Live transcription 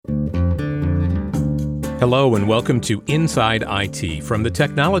Hello and welcome to Inside IT from the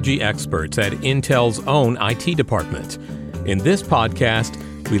technology experts at Intel's own IT department. In this podcast,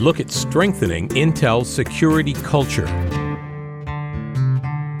 we look at strengthening Intel's security culture.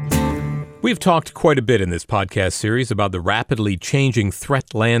 We've talked quite a bit in this podcast series about the rapidly changing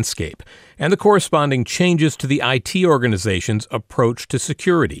threat landscape and the corresponding changes to the IT organization's approach to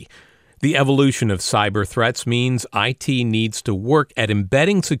security. The evolution of cyber threats means IT needs to work at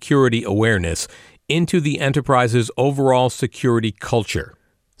embedding security awareness into the enterprise's overall security culture.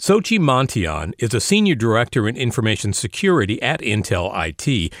 Sochi Montian is a senior director in information security at Intel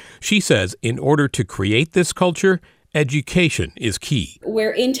IT. She says in order to create this culture, education is key.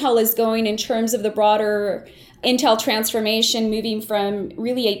 Where Intel is going in terms of the broader Intel transformation, moving from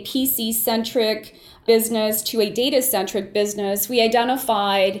really a PC-centric business to a data-centric business, we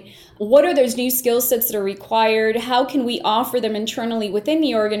identified what are those new skill sets that are required, how can we offer them internally within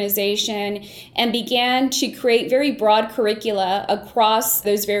the organization, and began to create very broad curricula across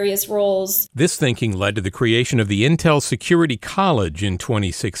those various roles. This thinking led to the creation of the Intel Security College in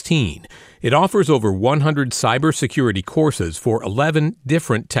 2016. It offers over 100 cybersecurity courses for 11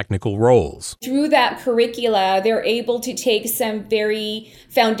 different technical roles. Through that curricula, they're able to take some very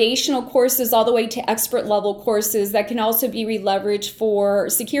foundational courses all the way to expert level courses that can also be leveraged for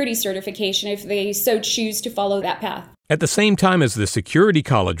security certification if they so choose to follow that path. At the same time as the Security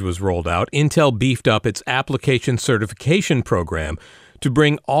College was rolled out, Intel beefed up its application certification program to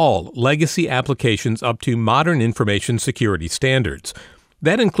bring all legacy applications up to modern information security standards.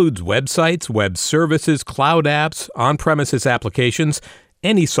 That includes websites, web services, cloud apps, on-premises applications,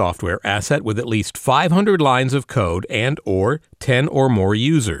 any software asset with at least 500 lines of code and or 10 or more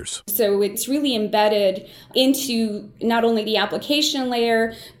users. So it's really embedded into not only the application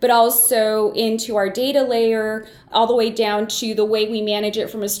layer, but also into our data layer, all the way down to the way we manage it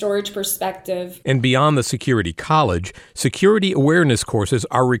from a storage perspective. And beyond the Security College, security awareness courses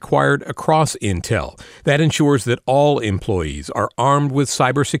are required across Intel. That ensures that all employees are armed with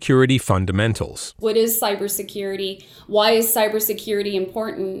cybersecurity fundamentals. What is cybersecurity? Why is cybersecurity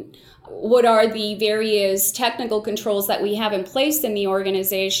important? What are the various technical controls that we have in place in the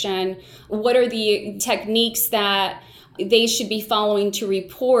organization? What are the techniques that they should be following to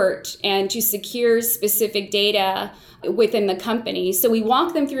report and to secure specific data within the company? So we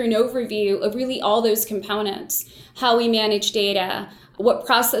walk them through an overview of really all those components, how we manage data, what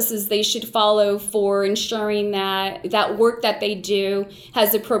processes they should follow for ensuring that that work that they do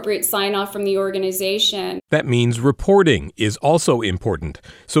has appropriate sign-off from the organization. That means reporting is also important.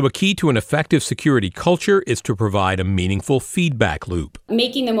 So a key to an effective security culture is to provide a meaningful feedback loop.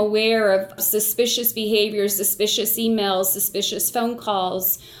 Making them aware of suspicious behaviors, suspicious emails, suspicious phone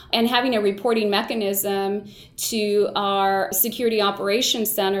calls, and having a reporting mechanism to our Security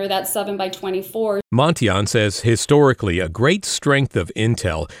Operations Center, that's 7x24. Montian says historically a great strength of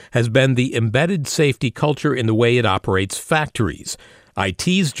Intel has been the embedded safety culture in the way it operates factories.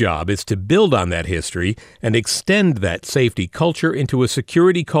 IT's job is to build on that history and extend that safety culture into a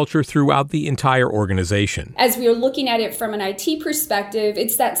security culture throughout the entire organization. As we are looking at it from an IT perspective,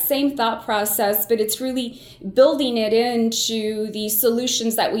 it's that same thought process, but it's really building it into the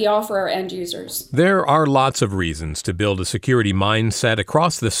solutions that we offer our end users. There are lots of reasons to build a security mindset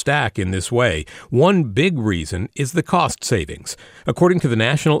across the stack in this way. One big reason is the cost savings. According to the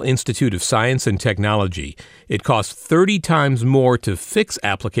National Institute of Science and Technology, it costs 30 times more to fix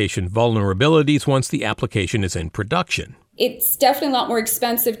application vulnerabilities once the application is in production. It's definitely a lot more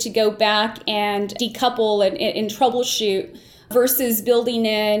expensive to go back and decouple and troubleshoot versus building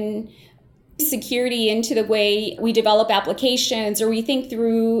in security into the way we develop applications or we think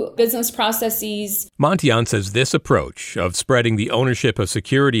through business processes. Montian says this approach of spreading the ownership of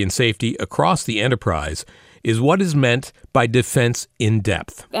security and safety across the enterprise is what is meant by defense in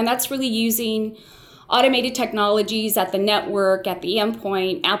depth. And that's really using automated technologies at the network, at the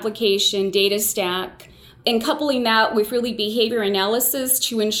endpoint, application, data stack, and coupling that with really behavior analysis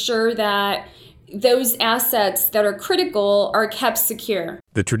to ensure that those assets that are critical are kept secure.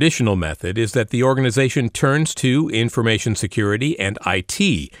 The traditional method is that the organization turns to information security and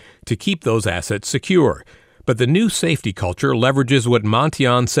IT to keep those assets secure. But the new safety culture leverages what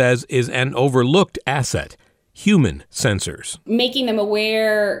Montian says is an overlooked asset: human sensors. Making them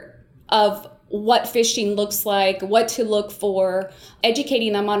aware of what phishing looks like, what to look for,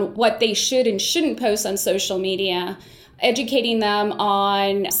 educating them on what they should and shouldn't post on social media, educating them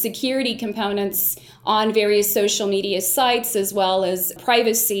on security components on various social media sites as well as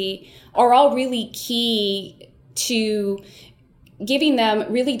privacy are all really key to giving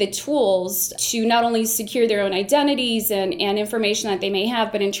them really the tools to not only secure their own identities and information that they may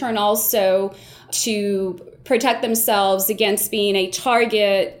have, but in turn also to protect themselves against being a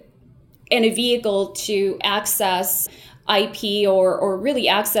target and a vehicle to access IP or really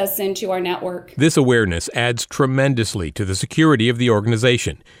access into our network. This awareness adds tremendously to the security of the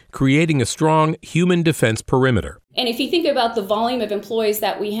organization, creating a strong human defense perimeter. And if you think about the volume of employees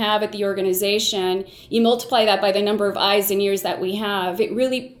that we have at the organization, you multiply that by the number of eyes and ears that we have, it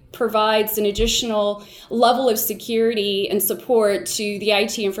really provides an additional level of security and support to the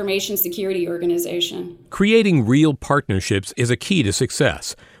IT information security organization. Creating real partnerships is a key to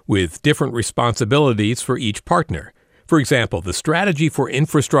success, with different responsibilities for each partner. For example, the strategy for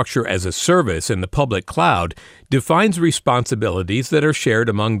infrastructure as a service in the public cloud defines responsibilities that are shared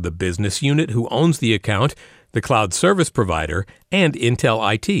among the business unit who owns the account, the cloud service provider, and Intel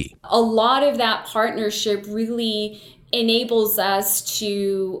IT. A lot of that partnership really enables us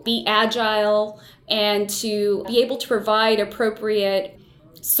to be agile and to be able to provide appropriate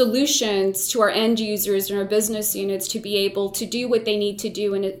solutions to our end users and our business units to be able to do what they need to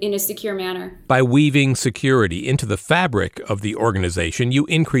do in a secure manner. By weaving security into the fabric of the organization, you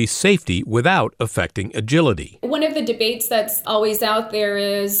increase safety without affecting agility. One of the debates that's always out there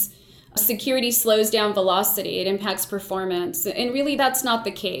is security slows down velocity, it impacts performance. And really that's not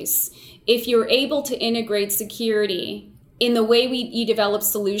the case. If you're able to integrate security in the way you develop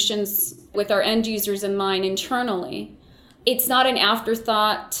solutions with our end users in mind internally, it's not an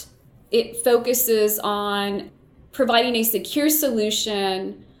afterthought. It focuses on providing a secure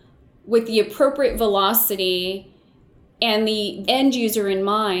solution with the appropriate velocity and the end user in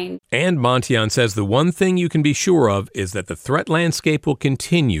mind. And Montian says the one thing you can be sure of is that the threat landscape will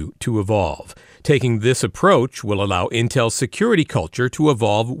continue to evolve. Taking this approach will allow Intel's security culture to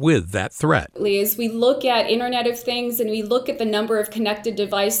evolve with that threat. As we look at Internet of Things and we look at the number of connected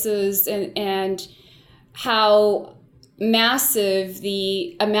devices and how massive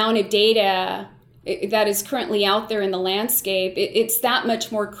the amount of data that is currently out there in the landscape, it's that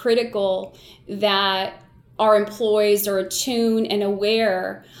much more critical that our employees are attuned and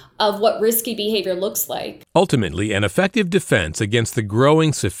aware of what risky behavior looks like. Ultimately, an effective defense against the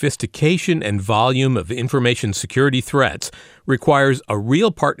growing sophistication and volume of information security threats requires a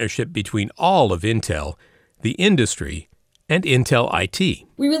real partnership between all of Intel, the industry, and Intel IT.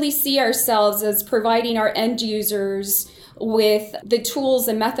 We really see ourselves as providing our end users with the tools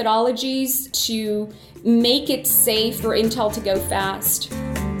and methodologies to make it safe for Intel to go fast.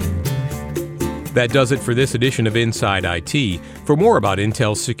 That does it for this edition of Inside IT. For more about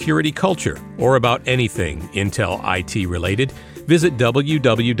Intel's security culture or about anything Intel IT related, visit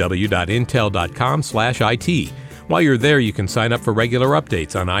www.intel.com/IT. While you're there, you can sign up for regular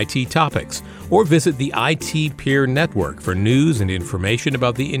updates on IT topics or visit the IT Peer Network for news and information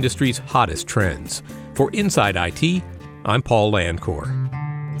about the industry's hottest trends. For Inside IT, I'm Paul Landcore.